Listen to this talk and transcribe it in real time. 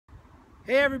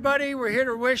Hey everybody, we're here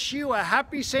to wish you a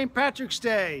happy St. Patrick's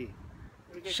Day.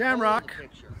 Shamrock.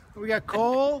 We got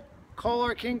Cole,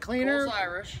 our king cleaner. Cole's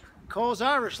Irish. Cole's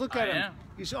Irish, look at him. am.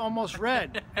 He's almost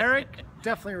red. Eric,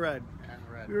 definitely red. And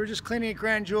red. We were just cleaning at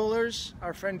Grand Jewelers,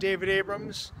 our friend David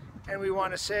Abrams, and we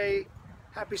want to say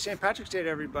happy St. Patrick's Day to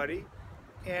everybody.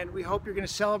 And we hope you're going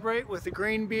to celebrate with a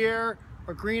green beer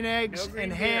or green eggs No green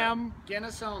and beer. ham.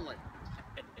 Guinness only.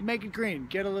 Make it green.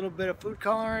 Get a little bit of food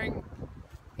coloring.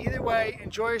 Either way,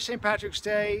 enjoy your St. Patrick's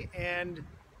Day, and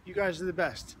you guys are the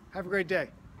best. Have a great day.